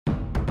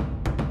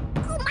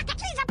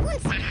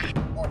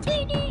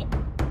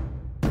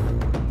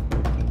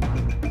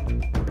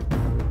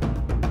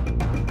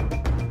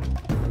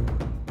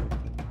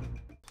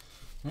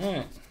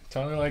Alright.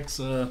 Tyler likes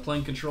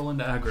playing control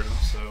into aggro,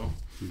 so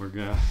we're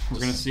gonna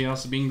see how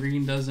Sabine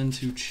Green does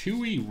into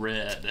Chewie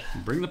Red.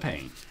 Bring the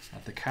pain.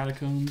 At the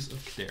Catacombs of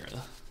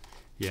Kadera.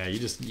 Yeah,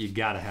 you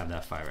gotta have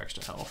that 5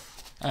 extra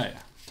health. Oh yeah.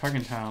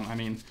 Target Town, I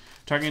mean,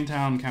 Target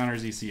Town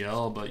counters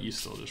ECL, but you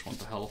still just want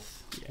the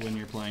health when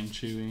you're playing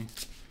Chewie.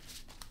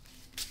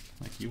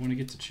 Like, you want to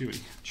get to Chewie.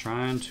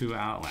 Trying to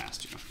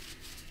outlast you.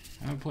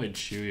 I haven't played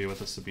Chewie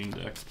with a Sabine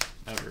deck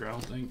ever, I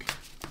don't think.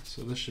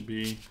 So this should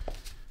be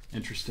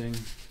interesting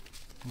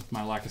with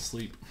my lack of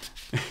sleep.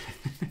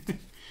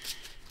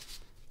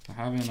 I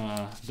haven't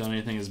done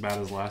anything as bad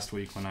as last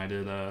week when I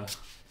did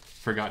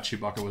forgot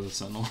Chewbacca was a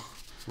Sentinel.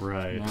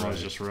 Right. That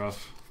was just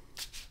rough.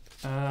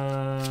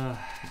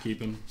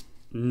 Keep him.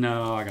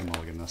 No, I got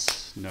mulligan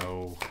this.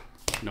 No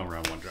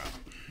round 1 drop.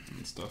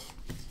 And stuff.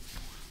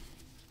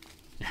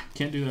 Yeah,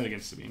 can't do that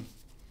against Sabine.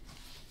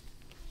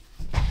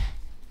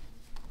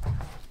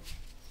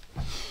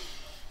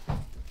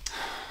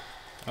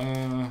 I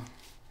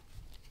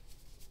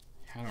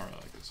don't really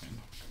like this hand.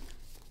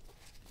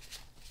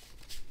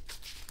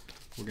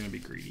 We're gonna be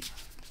greedy.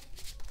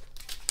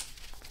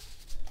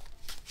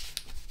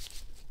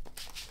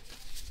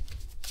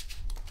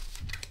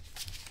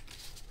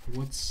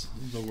 What's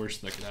the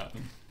worst that could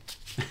happen?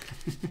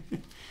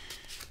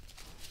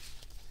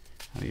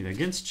 I mean,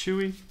 against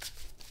Chewie,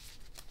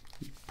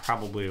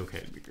 probably okay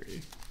to be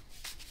greedy.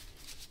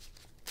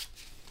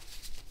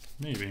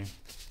 Maybe.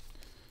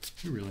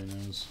 Who really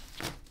knows?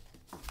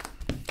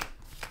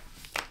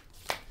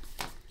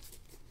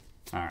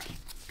 Alright,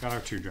 got our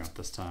 2 drop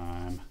this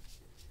time.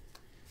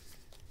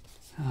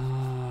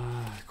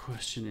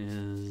 Question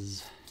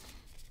is...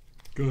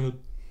 Go ahead.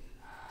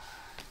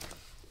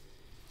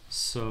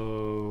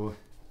 So,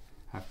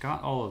 I've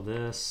got all of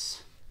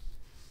this.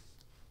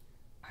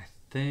 I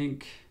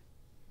think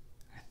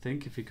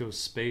if we go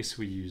space,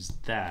 we use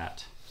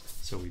that.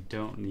 So we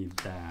don't need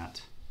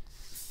that.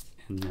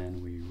 And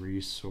then we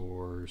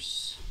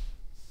resource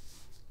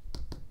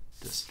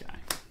this guy.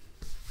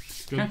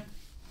 Good. Okay.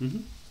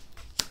 Mm-hmm.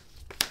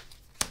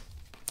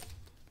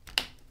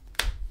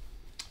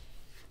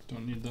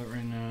 Don't need that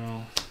right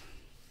now.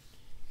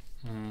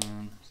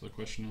 So the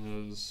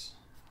question is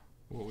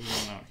what we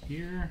want out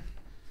here.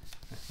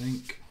 I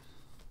think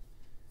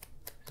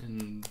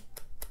in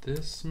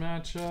this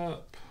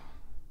matchup,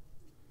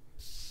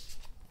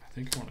 I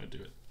think I want to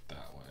do it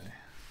that way.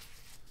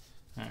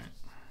 All right.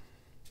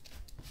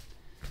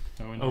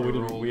 We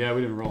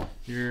didn't roll.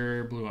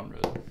 You're blue, I'm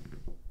red.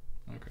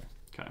 Okay.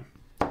 Okay.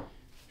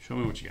 Show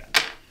me what you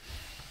got.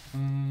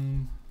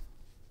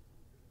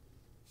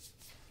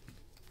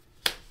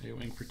 8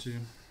 wing for 2.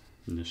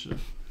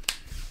 Initiative.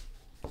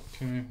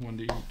 Okay, 1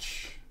 to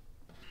each.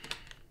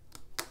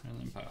 And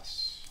then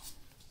pass.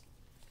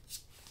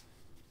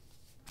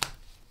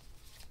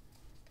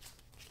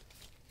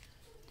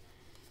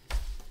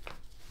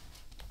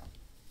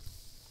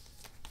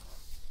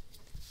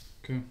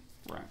 Okay.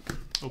 Right.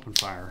 Open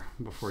fire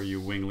before you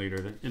wing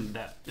leader in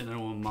a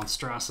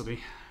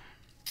monstrosity.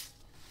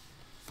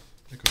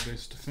 Echo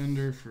base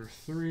defender for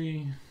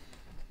 3.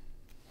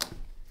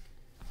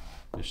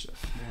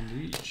 Initiative. 1 to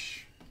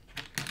each.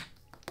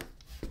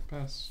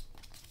 Pass.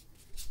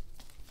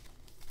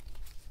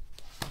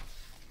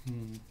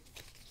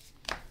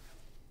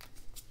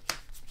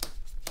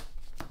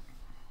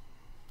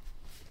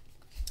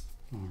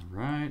 All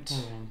right.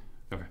 Hold on.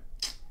 Okay.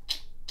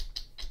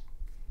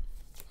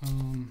 I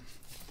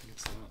think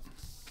it's that.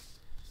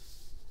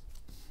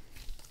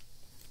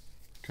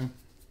 Okay.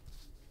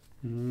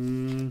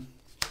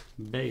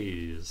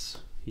 Baze.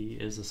 He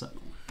is a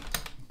Sentinel.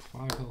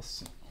 5 health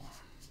Sentinel.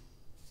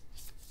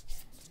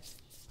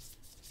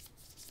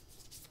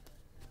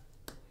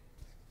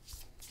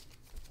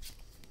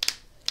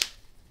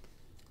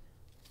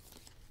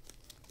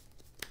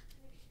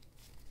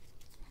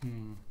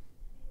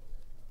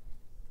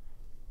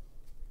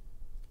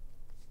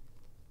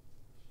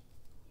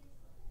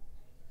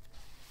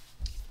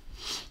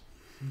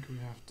 I think we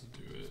have to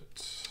do it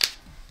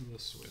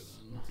this way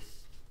then.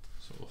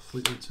 So we'll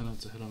fleet lieutenant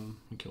to hit him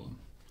and kill him.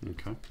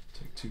 Okay.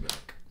 Take 2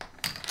 back.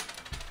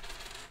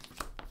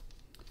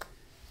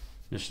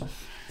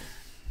 Initiative.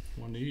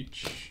 1 to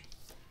each.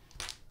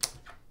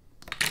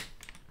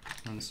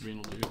 And Sabine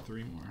will do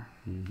 3 more.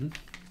 Mm-hmm.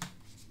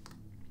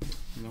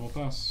 And then we'll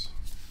pass.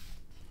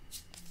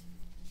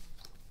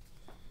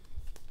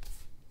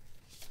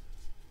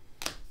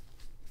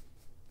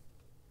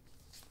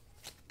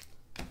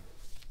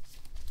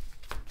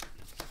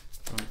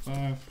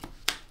 $25.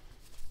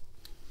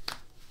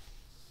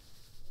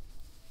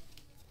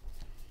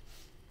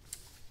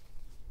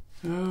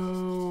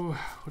 Oh,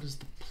 what is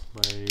the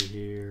play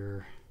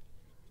here?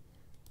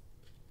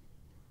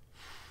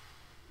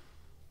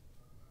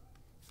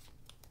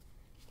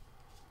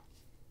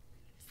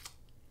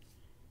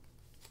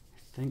 I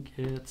think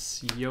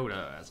it's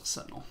Yoda as a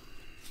Sentinel.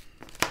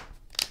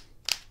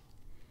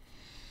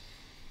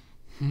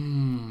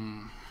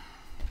 You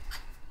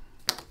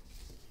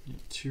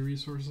have 2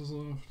 resources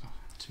left.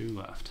 2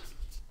 left.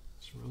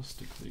 So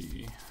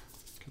realistically,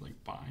 could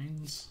like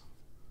binds.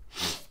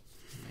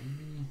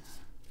 Maybe.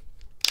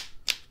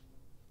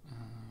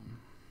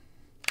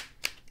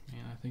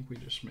 Man, I think we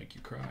just make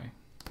you cry.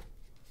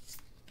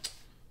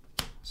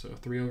 So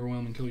 3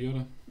 overwhelm and kill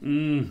Yoda.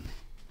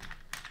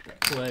 That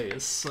play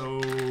is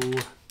so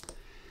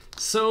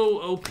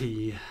OP.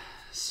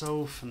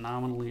 So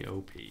phenomenally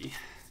OP.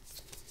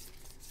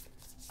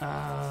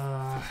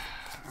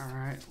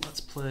 Alright,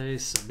 let's play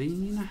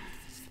Sabine.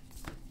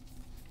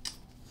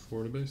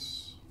 4 to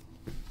base.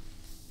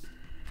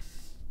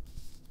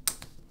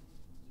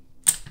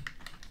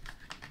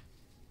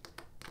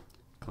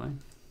 Clay.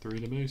 3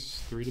 to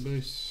base. 3 to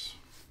base.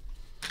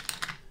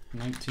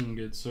 19,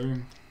 good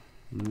sir.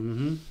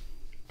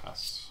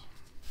 Pass.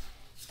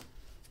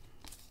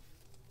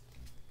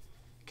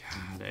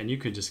 God, and you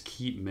could just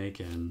keep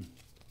making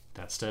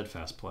that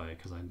steadfast play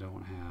because I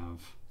don't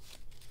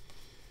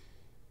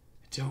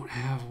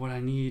have what I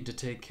need to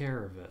take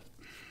care of it.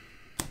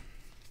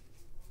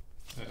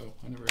 Uh-oh,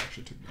 I never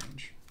actually took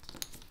damage.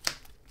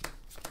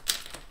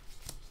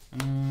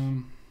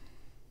 Yeah,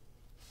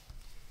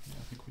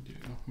 I think we do.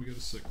 We go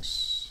to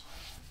 6.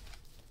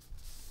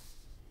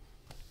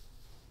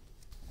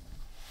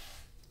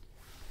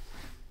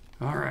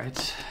 All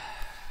right.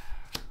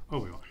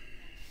 Obi-Wan.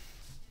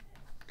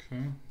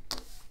 Okay.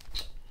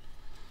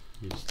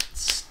 You just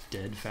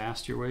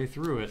steadfast your way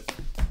through it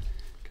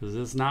because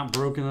it's not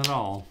broken at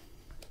all.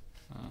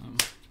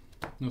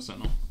 No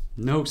sentinel.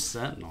 No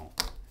sentinel.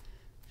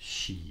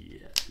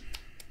 Shit.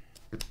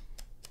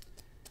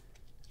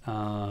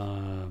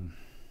 That's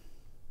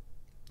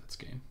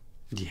game.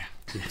 Yeah.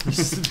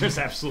 There's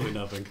absolutely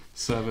nothing.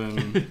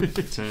 7,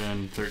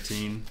 10,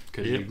 13.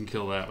 Because you can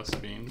kill that with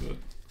Sabine, but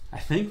I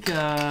think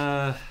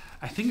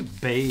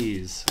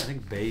Baze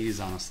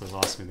honestly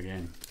lost me the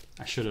game.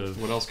 I should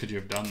have. what else could you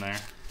have done there?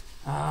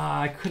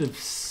 I could have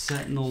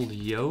sentineled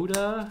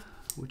Yoda,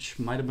 which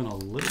might have been a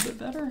little bit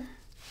better.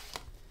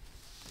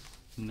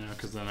 No,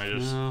 because then I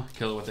just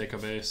kill it with Echo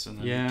Base,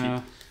 and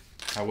then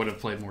I would have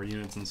played more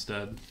units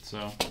instead.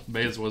 So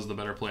Baze was the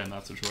better play in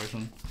that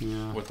situation.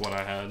 Yeah. With what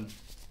I had.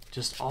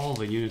 Just all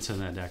the units in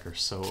that deck are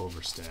so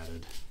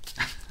overstated.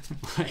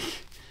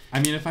 Like, I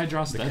mean, if I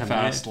draw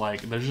Steadfast,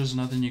 like, there's just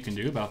nothing you can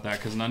do about that,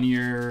 because none of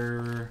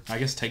your... I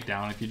guess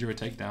Takedown, if you drew a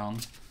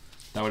Takedown,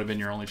 that would have been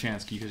your only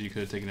chance, because you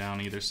could have taken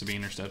down either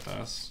Sabine or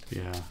Steadfast.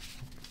 Yeah.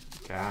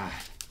 God.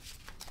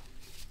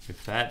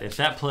 If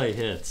that play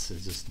hits,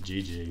 it's just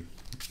GG.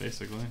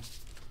 Basically.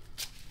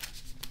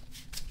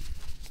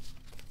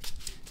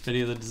 If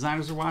any of the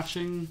designers are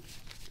watching,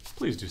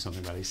 please do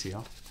something about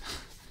ACL.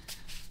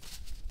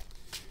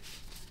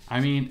 I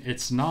mean,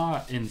 it's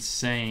not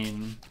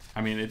insane.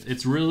 I mean,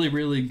 it's really,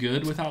 really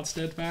good without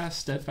Steadfast.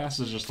 Steadfast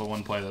is just the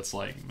one play that's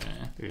like,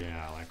 meh.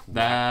 Yeah, like,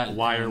 that.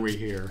 Why are we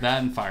here?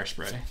 That and Fire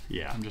Spray.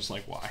 Yeah. I'm just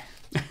like, why?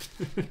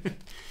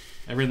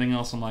 Everything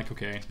else, I'm like,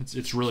 okay,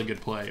 it's really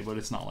good play, but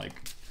it's not like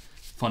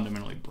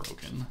fundamentally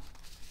broken.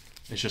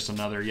 It's just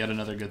yet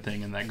another good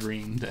thing in that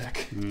green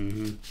deck.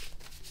 1,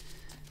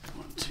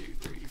 2,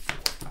 3,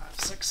 4, 5,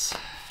 6.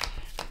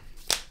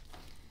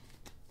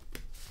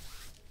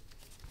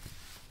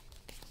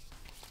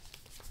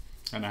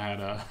 And I had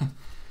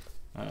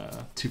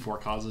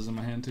 2/4 causes in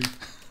my hand too.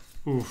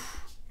 Oof.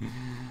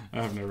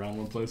 I have no round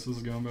 1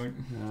 places going back.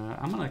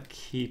 I'm gonna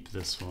keep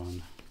this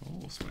one.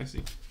 Oh,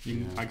 spicy.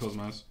 I close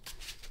my eyes.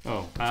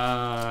 Oh,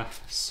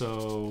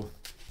 so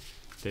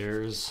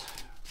there's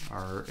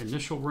our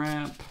initial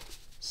ramp,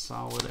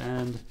 solid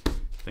end. I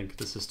think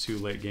this is too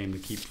late game to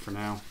keep for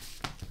now.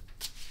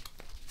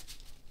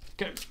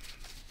 Okay.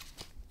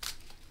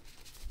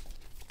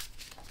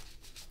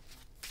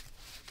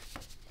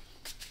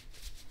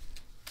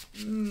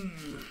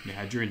 Yeah,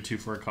 I drew in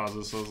 2/4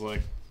 causes, so I was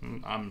like,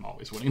 I'm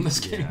always winning this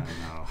game.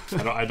 Yeah,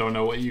 I know. I don't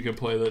know what you could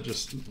play that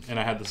just... And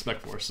I had the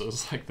Spec Force, so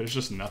it's like, there's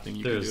just nothing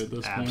you can do at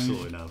this point.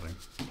 Absolutely nothing.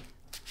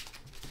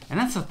 And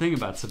that's the thing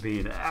about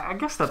Sabine. I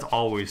guess that's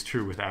always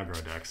true with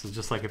aggro decks. It's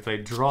just like if they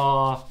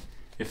draw...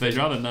 If they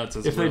draw the nuts,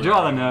 it's if really they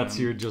draw the hard. nuts,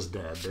 you're just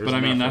dead. But I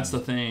mean, that's the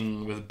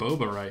thing with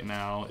Boba right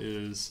now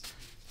is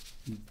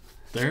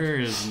there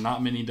is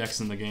not many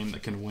decks in the game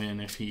that can win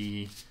if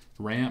he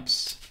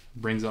ramps,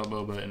 brings out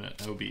Boba, and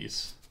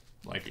OBs.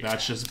 Like,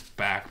 that's just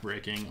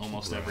back-breaking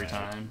almost every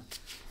time.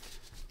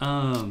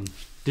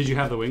 Did you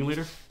have the wing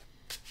leader?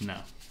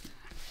 No.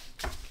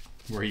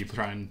 Were you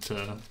trying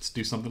to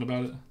do something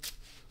about it?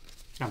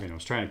 I mean, I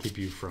was trying to keep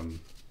you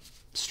from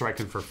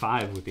striking for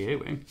 5 with the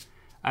A-wing.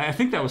 I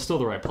think that was still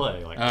the right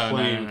play. Like,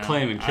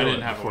 claim and kill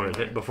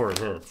it before it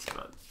hits.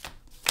 But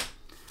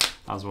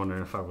I was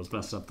wondering if I was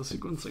messing up the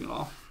sequencing at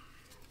all.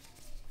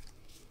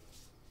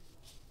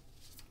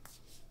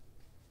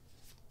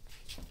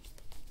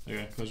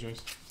 Okay, close your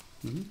eyes.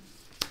 I'm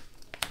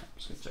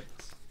just going to check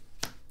this.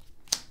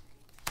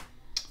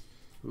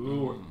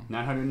 Ooh,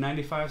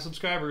 995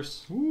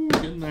 subscribers. Ooh,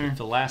 getting there. If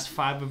the last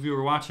 5 of you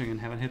are watching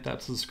and haven't hit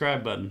that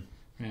subscribe button,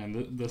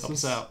 man, this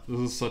is out. This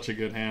is such a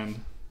good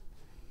hand.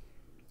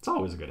 It's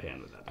always a good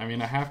hand with that. I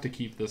mean, I have to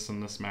keep this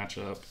in this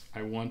matchup.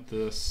 I want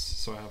this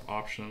so I have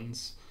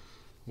options,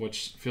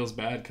 which feels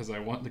bad because I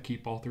want to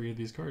keep all 3 of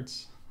these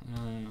cards.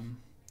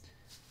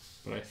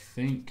 But I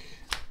think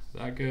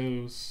that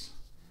goes,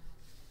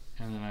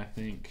 and then I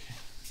think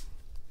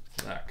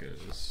that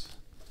goes,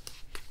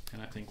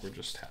 and I think we're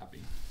just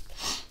happy.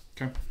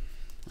 Okay.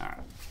 All right.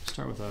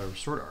 Start with a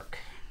restored arc.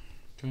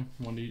 Okay,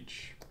 one to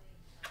each.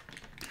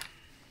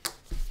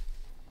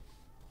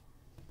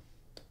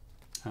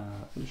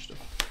 Initiative.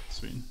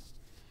 Sweet.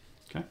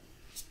 Okay.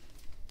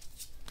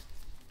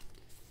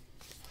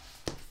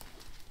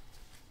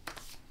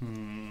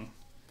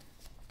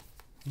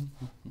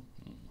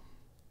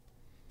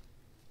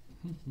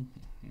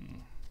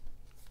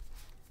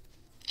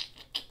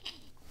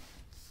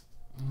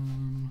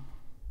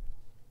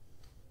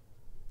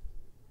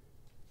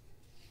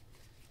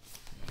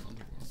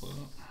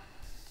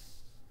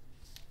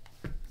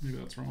 Maybe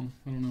that's wrong.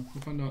 I don't know.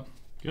 We'll find out.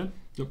 Good?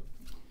 Yep.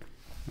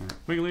 All right.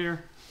 Wing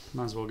leader.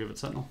 Might as well give it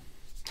Sentinel.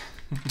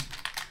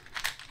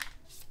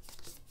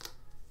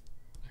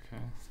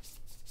 Okay.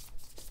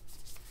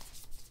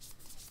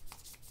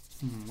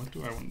 What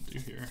do I want to do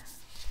here?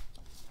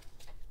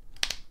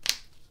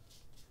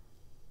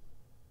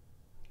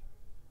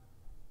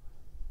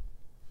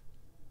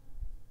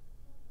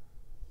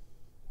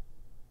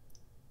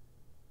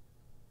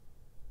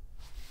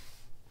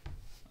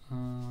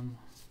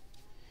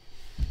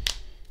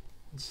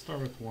 Let's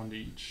start with one to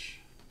each.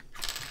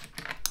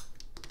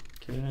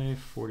 Okay,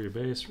 40 your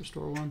base,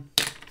 restore 1.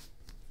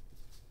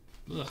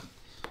 Ugh,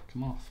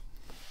 come off.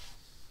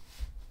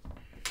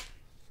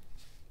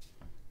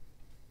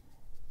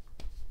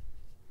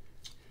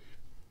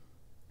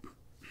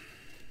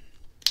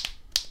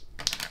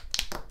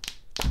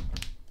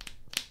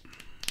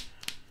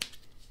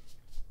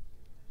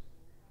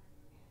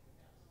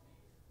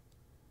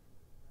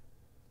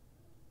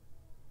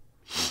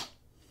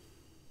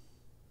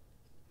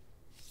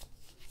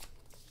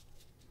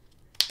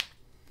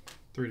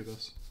 Three to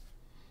this.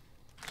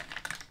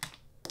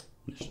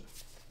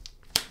 Initiative.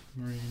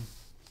 Marine.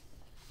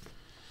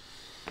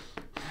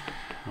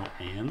 Oh,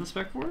 and the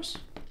Spec Force?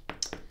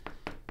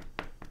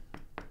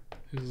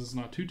 His is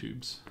not 2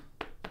 tubes.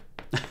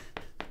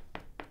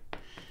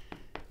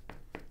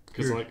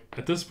 Because like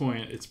at this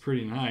point, it's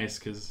pretty nice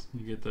because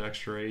you get the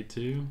extra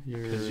A2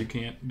 because you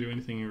can't do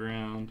anything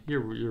around.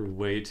 You're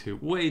way too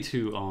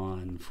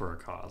on for a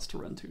cause to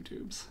run 2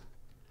 tubes.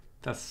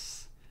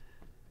 That's.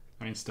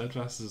 I mean,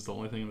 Steadfast is the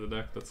only thing in the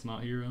deck that's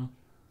not hero.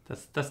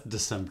 That's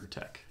December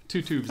tech.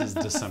 2 tubes is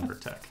December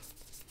tech.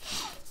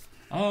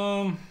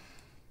 Nah,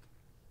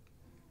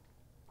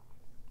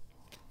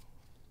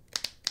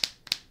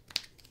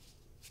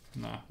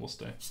 we'll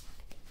stay.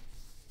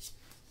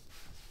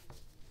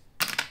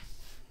 Let's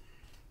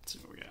see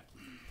what we got.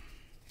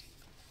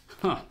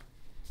 Huh.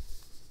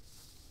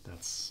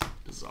 That's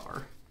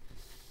bizarre.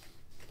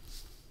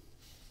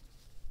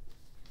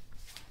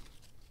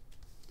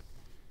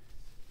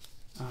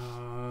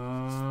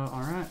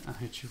 Alright, I'll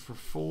hit you for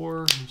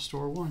 4,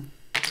 restore 1.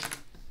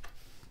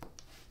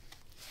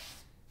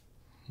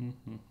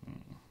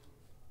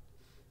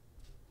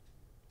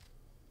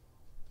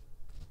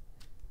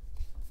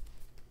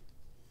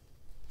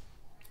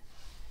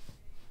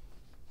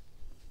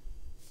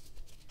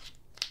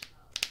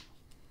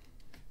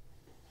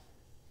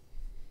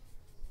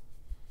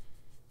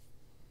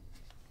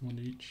 One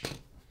each.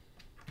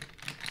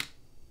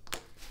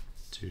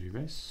 2 to your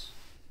base.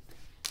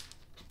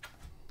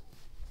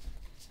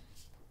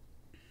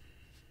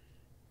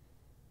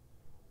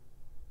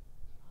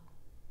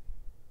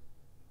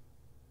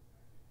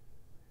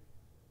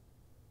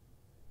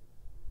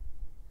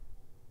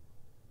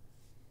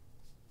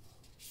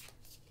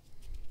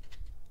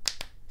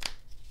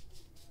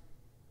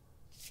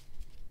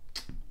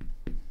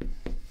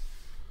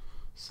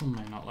 Some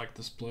may not like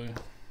this play.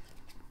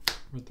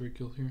 Red 3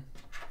 kill here.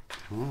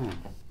 Oh,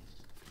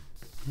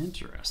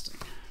 interesting.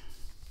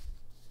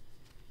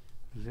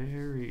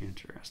 Very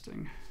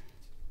interesting.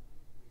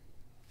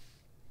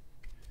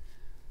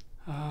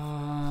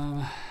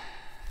 Let's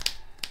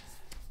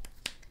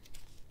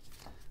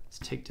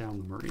take down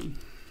the Marine.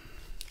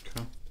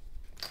 Okay.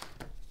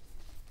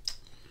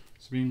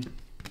 Sabine.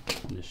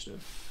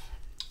 Initiative.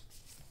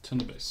 10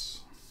 to base.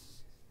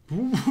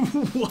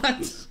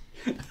 What?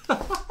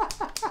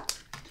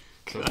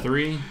 So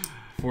 3,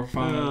 4,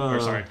 5, or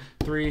sorry,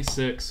 3,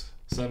 6,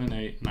 7,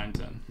 8, 9,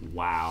 10.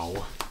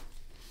 Wow.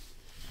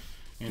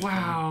 And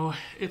Wow,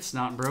 it's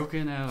not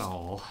broken at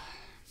all.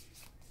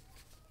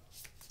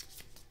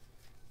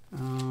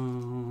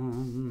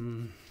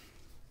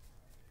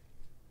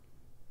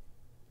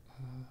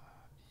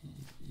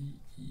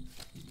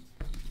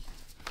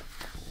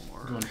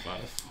 Going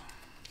 5.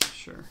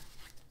 Sure.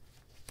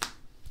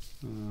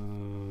 I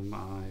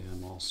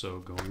am also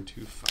going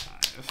to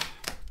 5.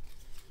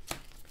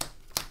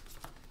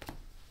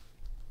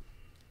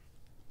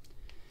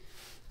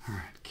 All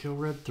right, kill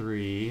red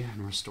 3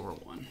 and restore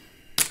 1.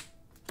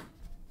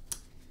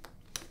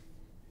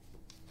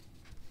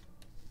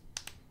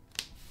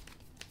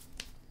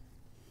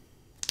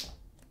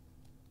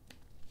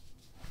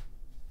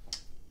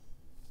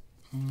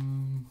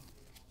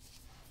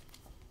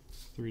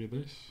 Three to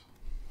base.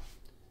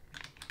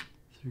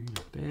 3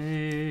 to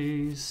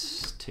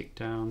base. Take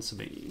down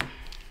Sabine.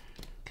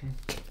 Okay.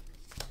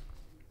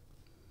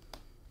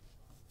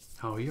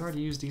 Oh, you already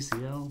used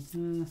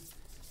DCL?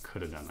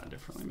 Could have done that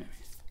differently, maybe.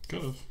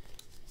 Could have.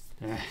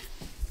 I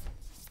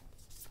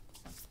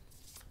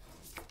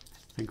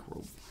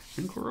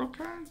think we're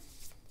okay. I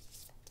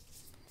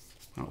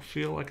don't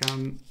feel like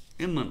I'm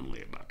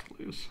imminently about to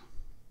lose.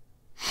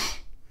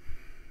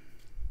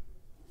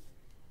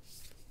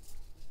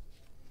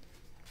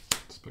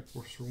 Spec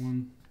Force for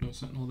 1. No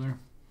Sentinel there.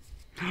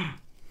 I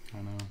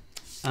know.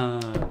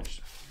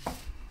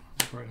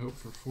 Bright Hope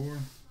for 4.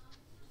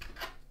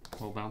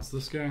 We'll bounce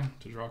this guy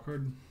to draw a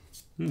card.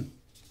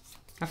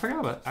 I forgot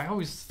about it. I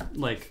always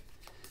like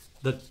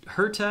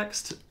her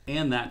text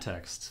and that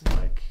text.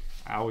 Like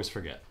I always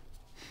forget.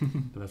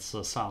 That's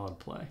a solid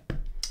play.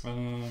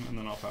 And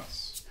then I'll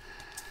pass.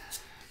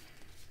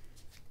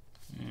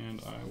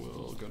 And I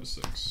will go to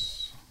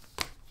 6.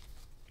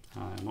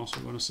 I'm also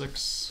going to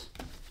 6.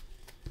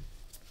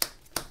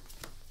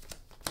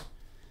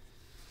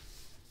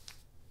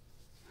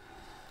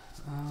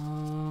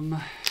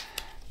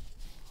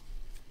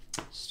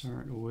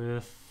 Start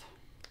with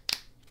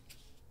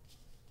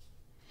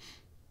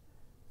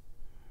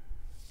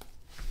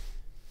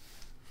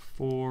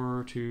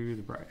four to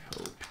the Bright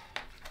Hope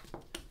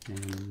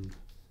and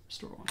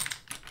restore 1.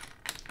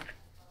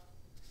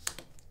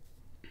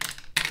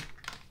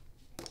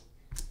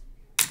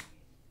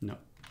 No.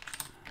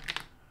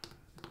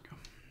 There we go.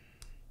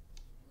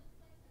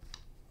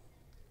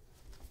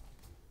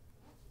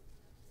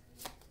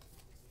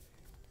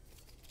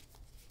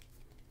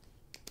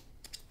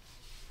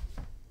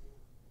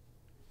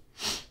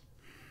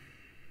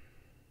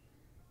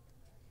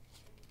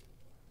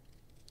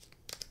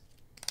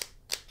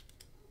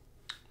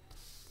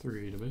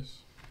 Three to base.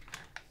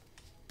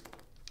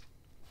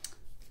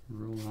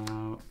 Roll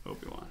out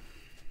Obi-Wan.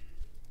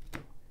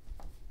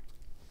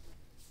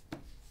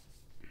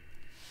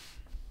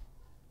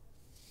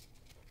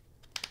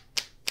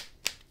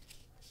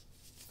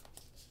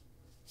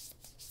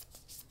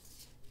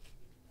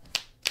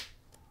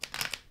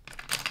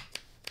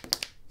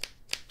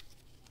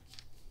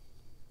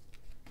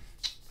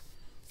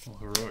 Well,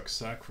 heroic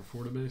sack for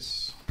 4 to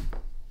base.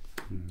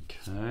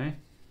 Okay.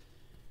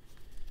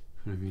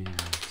 What do we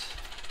have?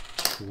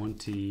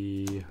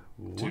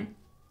 21. 2.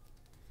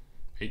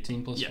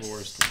 18 plus Yes. 4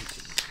 is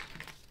 22.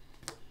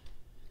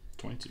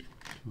 22.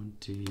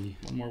 20.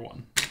 One more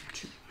 1.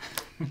 2.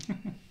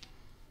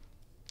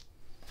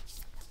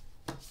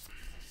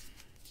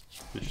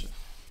 Mischief.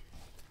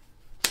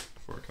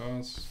 For a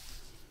cause.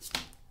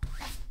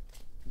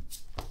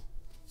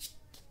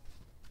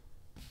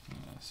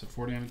 So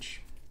 4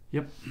 damage.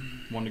 Yep.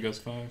 1 to goes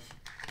 5.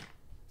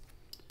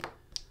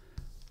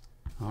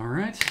 All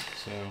right.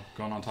 So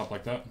going on top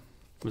like that.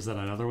 Was that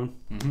another one?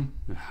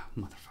 Mm-hmm. Ah,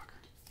 motherfucker.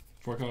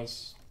 4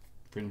 cause.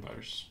 Freedom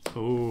Fighters.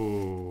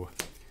 Oh.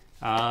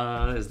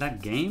 Is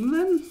that game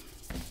then?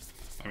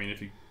 I mean,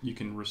 if you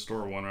can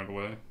restore 1 right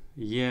away.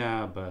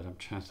 Yeah, but I'm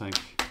trying to think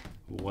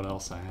what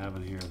else I have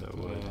in here that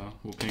would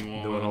We'll ping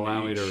 1. that would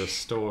allow me to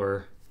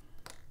restore.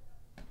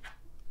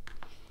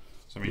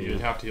 So I mean,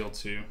 you'd have to heal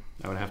 2.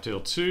 I would have to heal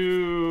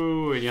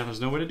 2, and yeah, there's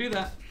no way to do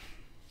that.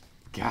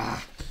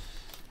 Gah.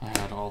 I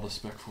had all the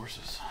spec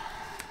forces.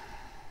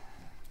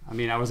 I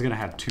mean, I was gonna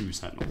have 2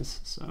 Sentinels,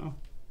 so.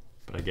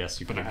 But I guess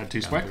you. But I had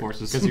 2 spec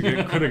forces because you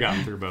could have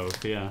gotten through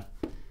both. Yeah.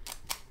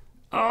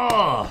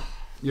 Oh,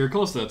 You're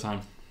close to that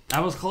time.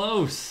 that was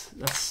close.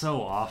 That's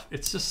so off.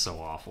 It's just so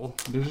awful.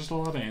 There's just a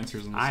lot of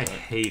answers in this I deck.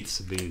 hate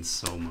Sabine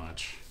so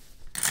much.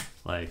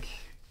 Like,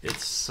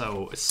 it's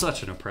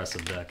such an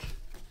oppressive deck.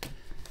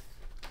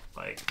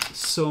 Like,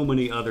 so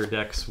many other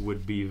decks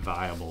would be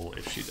viable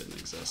if she didn't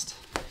exist.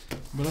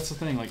 But that's the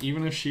thing. Like,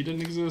 even if she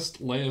didn't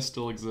exist, Leia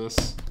still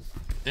exists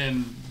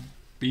and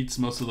beats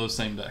most of those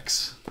same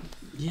decks.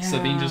 Yeah.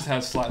 Sabine just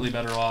has slightly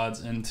better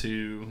odds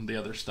into the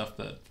other stuff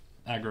that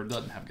aggro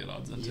doesn't have good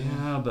odds into.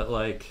 Yeah, but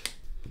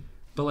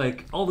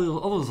all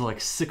those like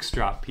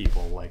 6-drop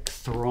people like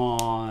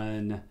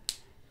Thrawn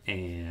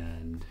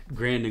and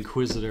Grand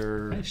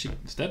Inquisitor. Hey,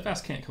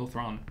 Steadfast can't kill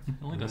Thrawn. He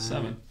only does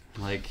 7.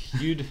 Like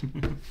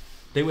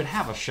they would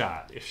have a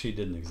shot if she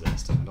didn't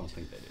exist, and I don't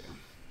think they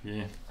do.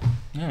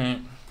 Yeah. All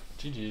right.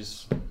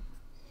 GG's.